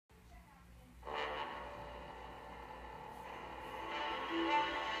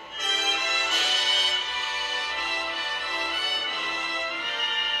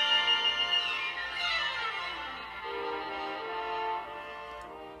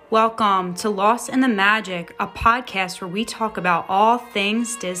Welcome to Lost in the Magic, a podcast where we talk about all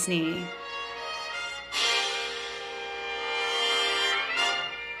things Disney.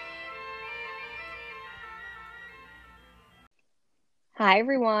 Hi,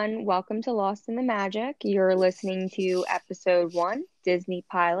 everyone. Welcome to Lost in the Magic. You're listening to episode 1, Disney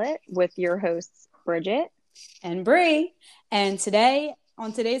Pilot, with your hosts, Bridget and Bree. And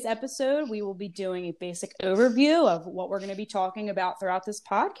on today's episode, we will be doing a basic overview of what we're going to be talking about throughout this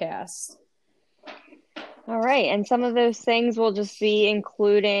podcast. All right. And some of those things will just be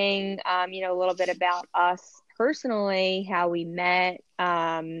including, a little bit about us personally, how we met,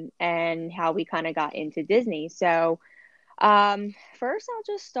 and how we kind of got into Disney. So, first, I'll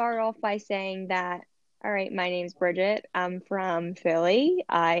just start off by saying that, all right, my name's Bridget. I'm from Philly.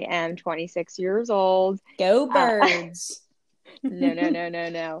 I am 26 years old. Go Birds!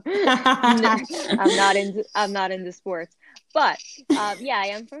 No. I'm not into sports. But, I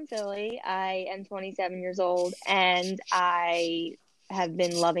am from Philly. I am 27 years old, and I have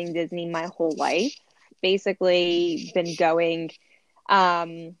been loving Disney my whole life. Basically, been going,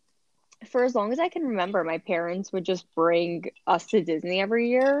 for as long as I can remember. My parents would just bring us to Disney every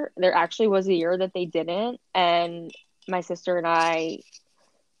year. There actually was a year that they didn't, and my sister and I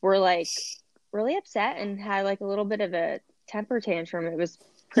were like really upset and had like a little bit of a temper tantrum. It was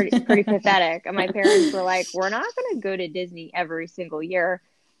pretty pathetic. And my parents were like, "We're not going to go to Disney every single year."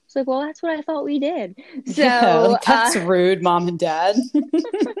 It's like, well, that's what I thought we did. So that's rude, Mom and Dad.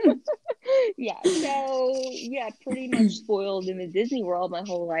 Pretty much spoiled in the Disney World my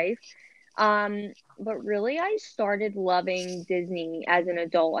whole life. But really, I started loving Disney as an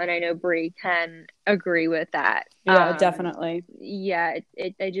adult, and I know Brie can agree with that. Yeah, definitely. Yeah,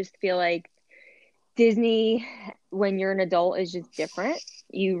 I just feel like Disney, when you're an adult, is just different.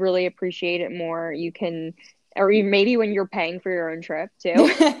 You really appreciate it more. You can, or maybe when you're paying for your own trip too.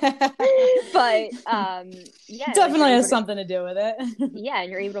 But definitely has something to do with it. Yeah,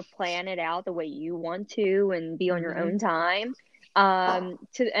 and you're able to plan it out the way you want to and be on your own time. And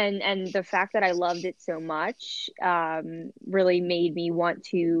the fact that I loved it so much really made me want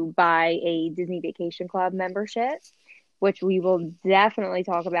to buy a Disney Vacation Club membership, which we will definitely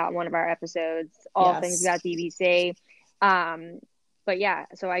talk about in one of our episodes, all things about DVC.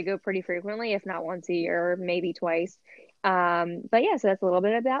 So I go pretty frequently, if not once a year, maybe twice. So that's a little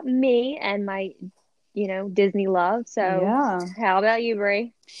bit about me and my, Disney love. So How about you,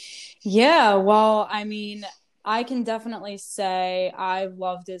 Brie? Yeah, well, I mean, I can definitely say I've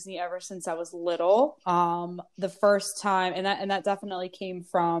loved Disney ever since I was little. The first time, and that definitely came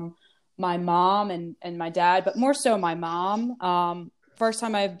from my mom and my dad, but more so my mom. First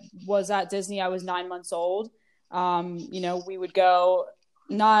time I was at Disney, I was 9 months old. We would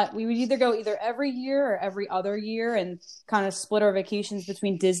either go every year or every other year and kind of split our vacations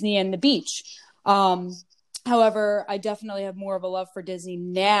between Disney and the beach. However, I definitely have more of a love for Disney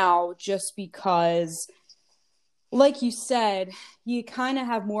now, just because, like you said, you kind of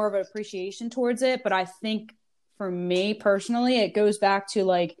have more of an appreciation towards it. But I think for me personally, it goes back to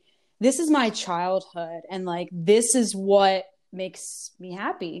like, this is my childhood, and like, this is what makes me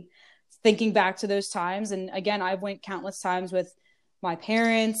happy. Thinking back to those times. And again, I've went countless times with my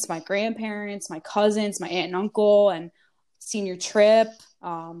parents, my grandparents, my cousins, my aunt and uncle, and senior trip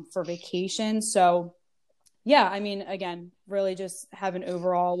for vacation. So yeah, I mean, again, really just have an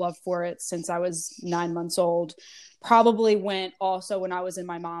overall love for it since I was 9 months old. Probably went also when I was in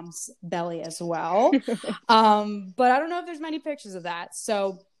my mom's belly as well. But I don't know if there's many pictures of that.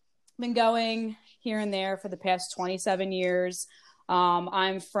 So been going here and there for the past 27 years.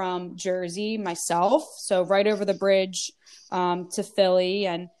 I'm from Jersey myself, so right over the bridge to Philly.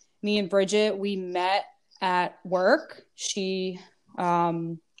 And me and Bridget, we met at work. She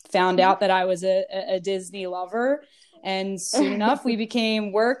found out that I was a Disney lover, and soon enough we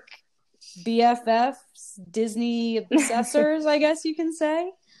became work BFFs, Disney obsessors, I guess you can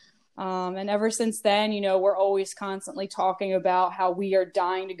say. And ever since then, we're always constantly talking about how we are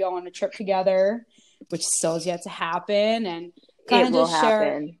dying to go on a trip together, which still has yet to happen. And kind of just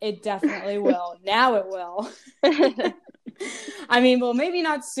share. It definitely will. Now it will. I mean, well, maybe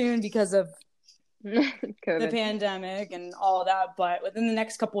not soon because of COVID. The pandemic and all that, but within the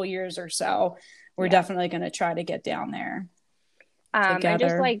next couple of years or so, we're definitely going to try to get down there together. And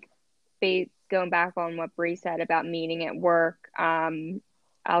just like going back on what Bree said about meeting at work,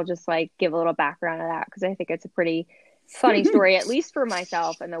 I'll just like give a little background of that because I think it's a pretty funny story, at least for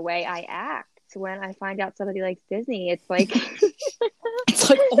myself, and the way I act when I find out somebody likes Disney. It's like It's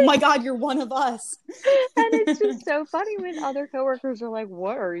like, oh my God, you're one of us. And it's just so funny when other coworkers are like,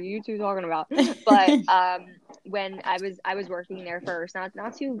 what are you two talking about? But when I was working there first, not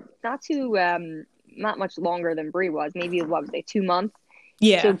much longer than Bree was, maybe what was it, 2 months. So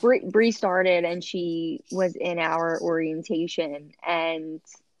Yeah. Bree started and she was in our orientation, and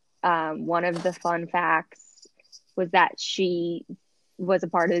one of the fun facts was that she was a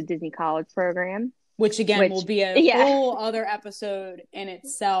part of the Disney College program. Which again will be a yeah. whole other episode in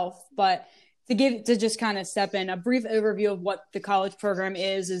itself. But to just kind of step in, a brief overview of what the college program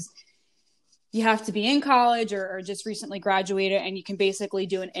is you have to be in college or just recently graduated, and you can basically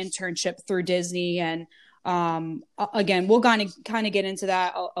do an internship through Disney. And again, we'll kind of get into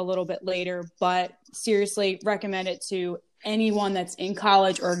that a little bit later, but seriously recommend it to anyone that's in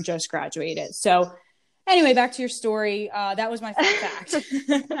college or just graduated. So anyway, back to your story. That was my fun fact.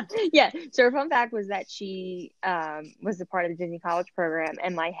 Yeah. So her fun fact was that she was a part of the Disney College program,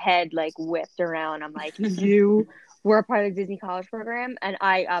 and my head like whipped around. I'm like, you were a part of the Disney College program? And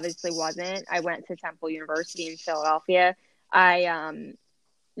I obviously wasn't. I went to Temple University in Philadelphia. I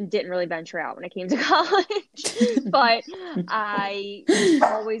didn't really venture out when it came to college, but I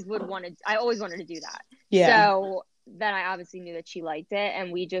always wanted to do that. Yeah. So then I obviously knew that she liked it,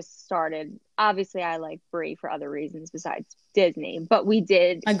 and we just started. Obviously, I like Brie for other reasons besides Disney, but we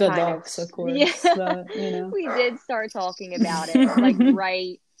did a good looks, of course. Yeah, but, you know. We did start talking about it like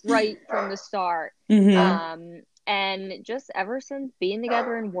right from the start. Mm-hmm. And just ever since being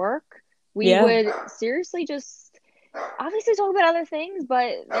together in work, we would seriously just obviously talk about other things,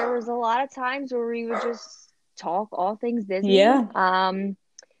 but there was a lot of times where we would just talk all things Disney. Yeah.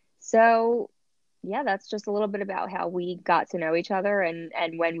 So yeah, that's just a little bit about how we got to know each other, and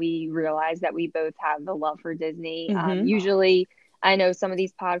when we realized that we both have the love for Disney. Mm-hmm. Usually, I know some of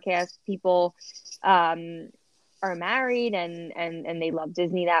these podcast people are married and they love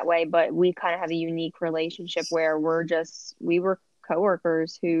Disney that way, but we kind of have a unique relationship where we were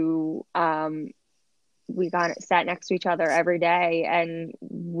coworkers who we sat next to each other every day, and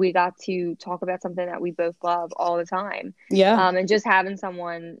we got to talk about something that we both love all the time. Yeah. And just having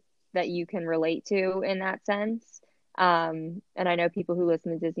someone that you can relate to in that sense. And I know people who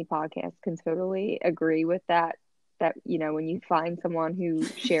listen to Disney podcasts can totally agree with that, you know, when you find someone who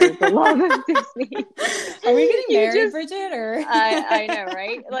shares the love of Disney. Are we getting married, Bridget? Or I know,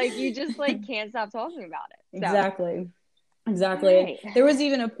 right? Like you just like can't stop talking about it. So. Exactly. Right. There was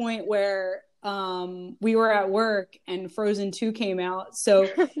even a point where we were at work and Frozen 2 came out. So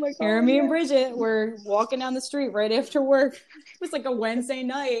here me and Bridget were walking down the street right after work. It was like a Wednesday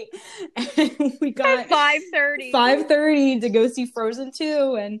night. And we got 5:30 to go see Frozen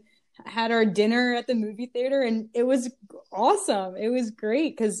 2 and had our dinner at the movie theater. And it was awesome. It was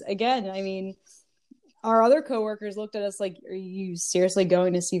great. Because again, I mean, our other coworkers looked at us like, are you seriously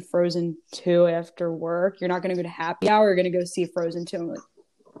going to see Frozen 2 after work? You're not going to go to happy hour? You're going to go see Frozen 2? I'm like,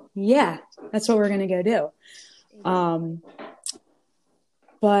 yeah, that's what we're going to go do.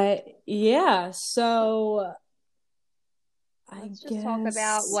 But yeah, so let's just talk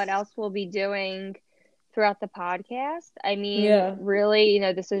about what else we'll be doing throughout the podcast. I mean, really, you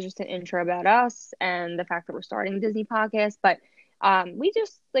know, this is just an intro about us and the fact that we're starting a Disney podcast, but we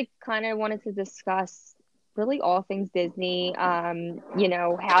just like kind of wanted to discuss really all things Disney, you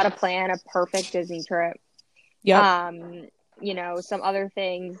know, how to plan a perfect Disney trip. Yeah. You know, some other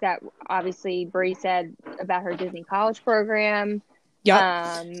things that obviously Brie said about her Disney College program.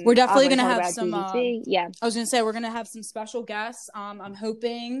 Yeah, we're definitely going to have some. I was going to say we're going to have some special guests. I'm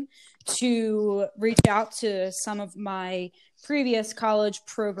hoping to reach out to some of my previous college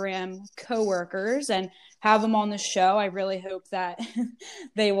program coworkers and have them on the show. I really hope that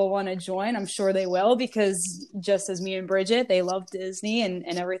they will want to join. I'm sure they will, because just as me and Bridget, they love Disney and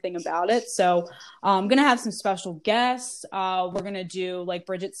everything about it. So I'm going to have some special guests. We're going to do, like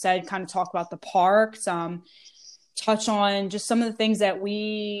Bridget said, kind of talk about the parks, touch on just some of the things that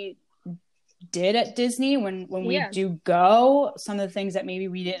we did at Disney when we do go, some of the things that maybe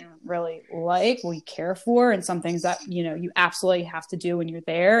we didn't really like, we care for, and some things that, you know, you absolutely have to do when you're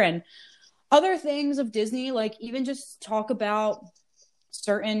there, and other things of Disney, like even just talk about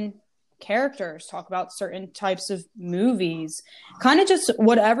certain characters, talk about certain types of movies, kind of just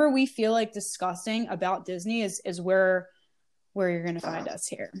whatever we feel like discussing about Disney is where you're going to find us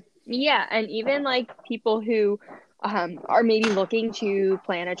here. Yeah, and even like people who are maybe looking to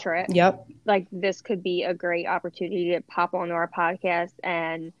plan a trip. Yep. Like this could be a great opportunity to pop onto our podcast,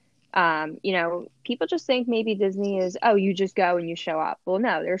 and you know, people just think maybe Disney is, oh, you just go and you show up. Well,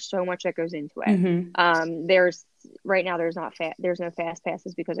 no, there's so much that goes into it. Mm-hmm. There's right now there's no fast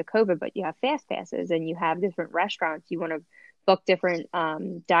passes because of COVID, but you have fast passes and you have different restaurants. You want to book different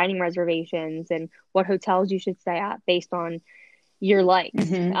dining reservations and what hotels you should stay at based on your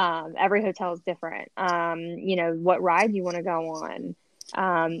likes. Every hotel is different. What ride you want to go on.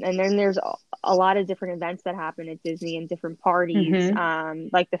 And then there's a lot of different events that happen at Disney and different parties,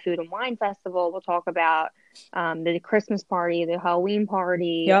 like the Food and Wine Festival. We'll talk about the Christmas party, the Halloween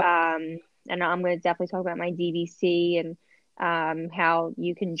party. Yep. And I'm going to definitely talk about my DVC and how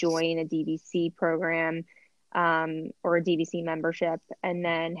you can join a DVC program or a DVC membership, and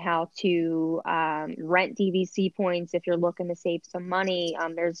then how to rent DVC points if you're looking to save some money.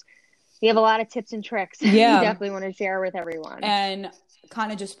 We have a lot of tips and tricks we definitely want to share with everyone. And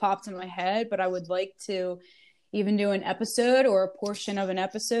kind of just popped in my head, but I would like to even do an episode or a portion of an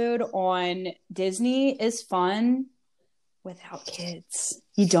episode on Disney is fun without kids.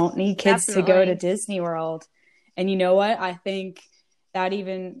 You don't need kids to go to Disney World. And you know what? I think that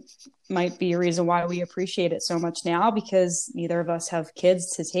even might be a reason why we appreciate it so much now, because neither of us have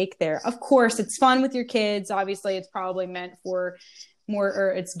kids to take there. Of course, it's fun with your kids. Obviously, it's probably meant for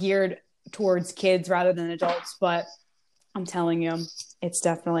it's geared towards kids rather than adults. But I'm telling you, it's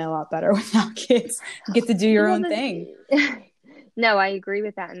definitely a lot better without kids. You get to do your own thing. No, I agree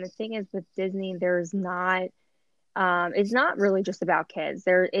with that. And the thing is with Disney, it's not really just about kids.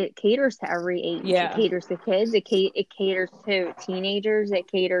 It caters to every age. Yeah. It caters to kids. It caters to teenagers.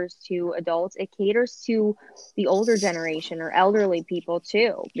 It caters to adults. It caters to the older generation or elderly people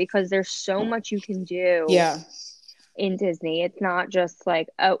too, because there's so much you can do. Yeah. In Disney, it's not just like,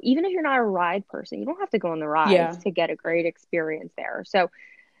 even if you're not a ride person, you don't have to go on the rides to get a great experience there. So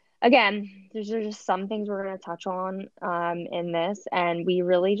again, there's just some things we're going to touch on in this, and we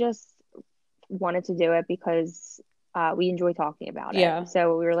really just wanted to do it because we enjoy talking about it.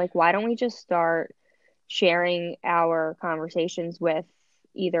 So we were like, why don't we just start sharing our conversations with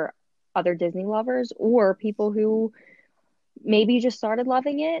either other Disney lovers or people who maybe just started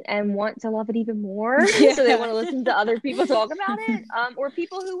loving it and want to love it even more. So they want to listen to other people talk about it, or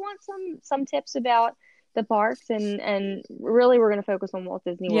people who want some tips about the parks. And really we're going to focus on Walt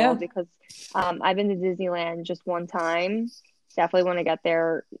Disney World because I've been to Disneyland just one time. Definitely want to get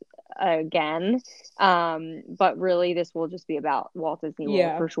there again. But really this will just be about Walt Disney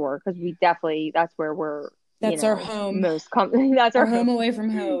World for sure, because that's where we're our home. That's our home away from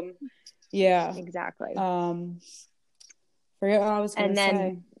home. Yeah, exactly. Forget what I was going to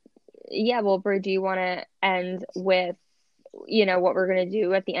say. Yeah, well, Brie, do you want to end with, what we're going to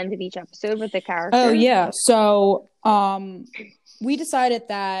do at the end of each episode with the characters? Oh, yeah. So we decided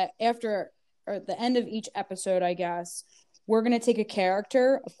that at the end of each episode, I guess, we're going to take a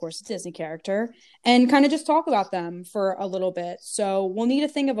character, of course, a Disney character, and kind of just talk about them for a little bit. So we'll need to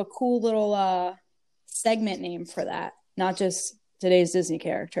think of a cool little segment name for that, not just today's Disney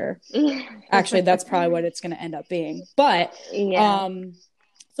character. Actually, that's probably what it's going to end up being. But so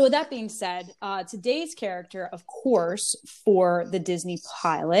with that being said, today's character, of course, for the Disney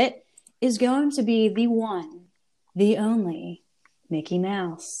pilot is going to be the one, the only Mickey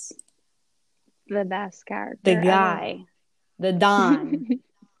Mouse. The best character. The guy. The Don.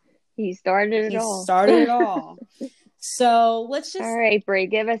 He started it all. So let's just... All right, Brie,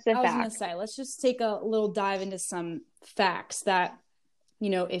 give us a fact. I was going to say, let's just take a little dive into some facts that,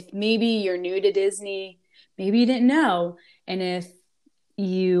 if maybe you're new to Disney, maybe you didn't know. And if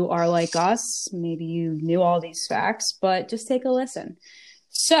you are like us, maybe you knew all these facts, but just take a listen.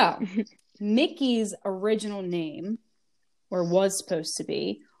 So Mickey's original name, or was supposed to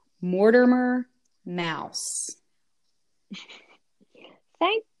be, Mortimer Mouse.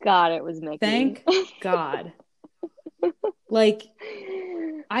 Thank God it was Mickey. Thank God. Like,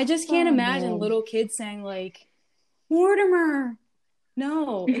 I just can't imagine little kids saying, like, Mortimer.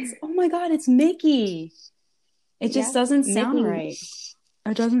 No, it's, oh my God, it's Mickey. It just doesn't sound right.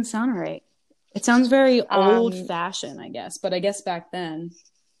 It doesn't sound right. It sounds very old-fashioned, I guess. But I guess back then,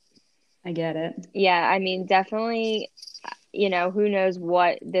 I get it. Yeah, I mean, definitely, who knows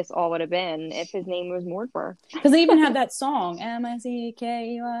what this all would have been if his name was Mortimer. Because they even had that song,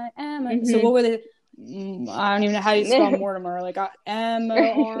 M-I-C-K-E-Y-M. Mm-hmm. So what were they? I don't even know how you spell Mortimer. Like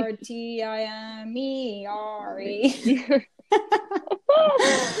M-O-R-T-I-M-E-R-E.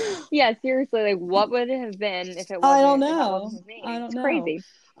 Yeah, seriously, like what would it have been if it wasn't? I don't know. It's crazy.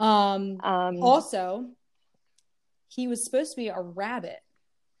 Also, he was supposed to be a rabbit.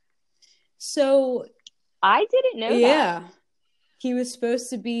 So I didn't know that. Yeah. He was supposed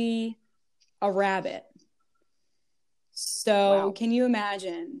to be a rabbit. So Can you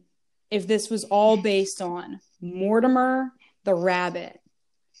imagine if this was all based on Mortimer the rabbit?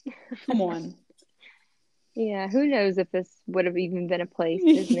 Come on. Yeah, who knows if this would have even been a place,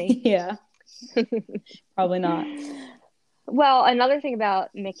 Disney. Yeah, probably not. Well, another thing about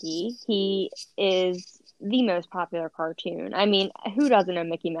Mickey, he is the most popular cartoon. I mean, who doesn't know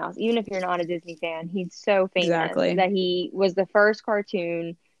Mickey Mouse? Even if you're not a Disney fan, he's so famous Exactly. that he was the first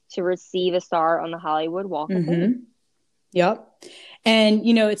cartoon to receive a star on the Hollywood Walk of Mm-hmm. Fame. Yep. And,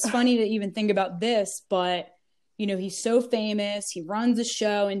 it's funny to even think about this, but, he's so famous. He runs a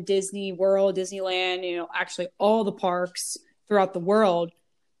show in Disney World, Disneyland, actually all the parks throughout the world.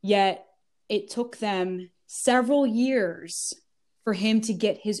 Yet it took them several years for him to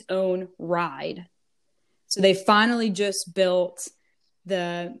get his own ride. So they finally just built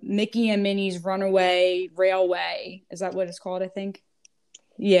the Mickey and Minnie's Runaway Railway. Is that what it's called, I think?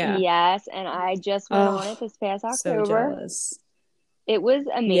 Yeah. Yes, and I just went on it this past So October. jealous. It was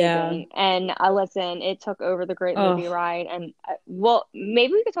Yeah. amazing. And listen, it took over the Great Movie Oh, Ride. And well,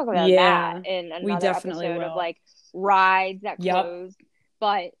 maybe we could talk about yeah. that in We another definitely episode of will. like rides that Yep. closed.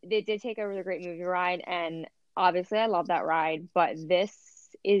 But it did take over the Great Movie Ride. And obviously, I love that ride. But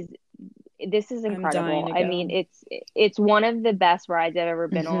is I'm dying incredible. to I mean, go. it's one of the best rides I've ever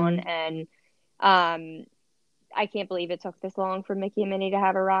been on. Mm-hmm. And I can't believe it took this long for Mickey and Minnie to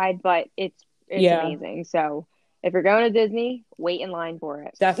have a ride, but it's Yeah, amazing. So if you're going to Disney, wait in line for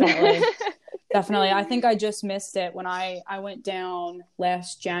it. definitely. Definitely. I think I just missed it when I went down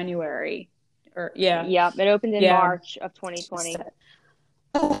last January. Or yeah. Yep, it opened in Yeah. March of 2020.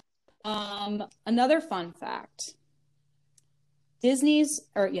 Another fun fact. Mickey's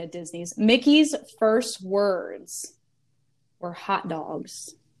first words were hot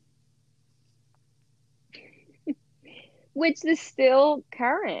dogs. Which is still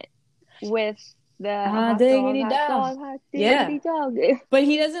current with the Hot diggity dog. hot Yeah. diggity dog. But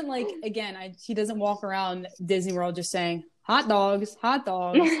he doesn't he doesn't walk around Disney World just saying hot dogs, hot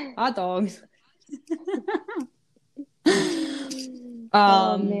dogs, hot dogs.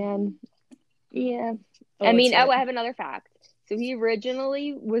 Oh man. Yeah. I mean, I have another fact. So he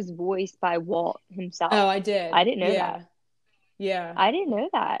originally was voiced by Walt himself. Oh, I did. I didn't know that. Yeah. I didn't know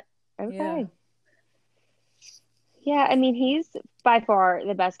that. Okay. Yeah. Yeah, I mean, he's by far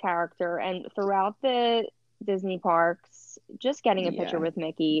the best character, and throughout the Disney parks, just getting a picture with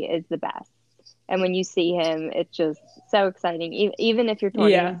Mickey is the best. And when you see him, it's just so exciting. Even if you're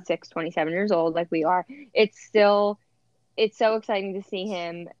 26, 27 years old, like we are, it's so exciting to see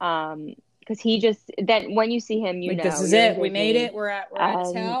him. Because then when you see him, you know, this is it. We made it. We're at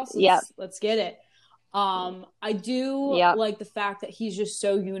his house. Let's get it. I do like the fact that he's just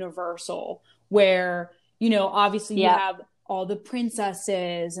so universal, where, obviously you have all the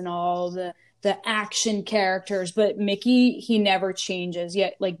princesses and all the action characters, but Mickey, he never changes.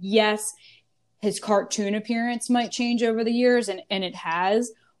 Yet, yes, his cartoon appearance might change over the years, and it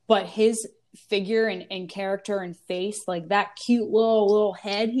has, but his figure and character and face, like that cute little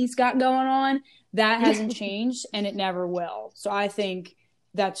head he's got going on, that hasn't changed, and it never will. So I think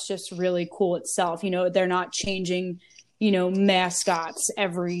that's just really cool itself. They're not changing, mascots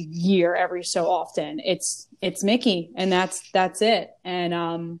every year, every so often. It's Mickey, and that's it.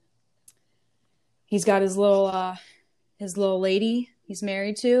 And he's got his little lady he's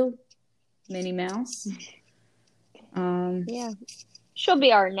married to, Minnie Mouse. Yeah. She'll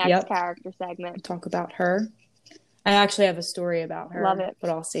be our next character segment. We'll talk about her. I actually have a story about her. Love it. But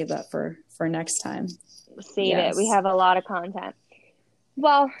I'll save that for next time. Save it. We have a lot of content.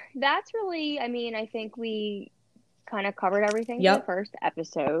 Well, that's really, I think we kind of covered everything in the first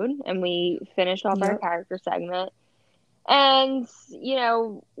episode, and we finished off our character segment. And,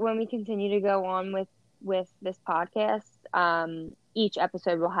 when we continue to go on with this podcast, each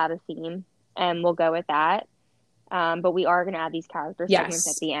episode will have a theme, and we'll go with that. But we are going to add these character segments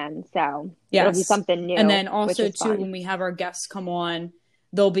at the end. So it'll be something new. And then also, too, when we have our guests come on,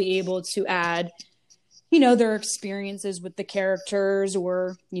 they'll be able to add, their experiences with the characters,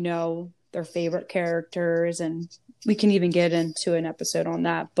 or, their favorite characters. And we can even get into an episode on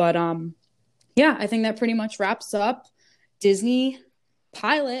that. But I think that pretty much wraps up Disney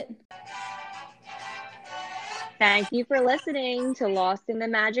Pilot. Thank you for listening to Lost in the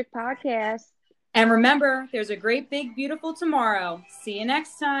Magic podcast. And remember, there's a great, big, beautiful tomorrow. See you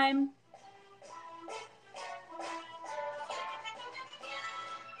next time.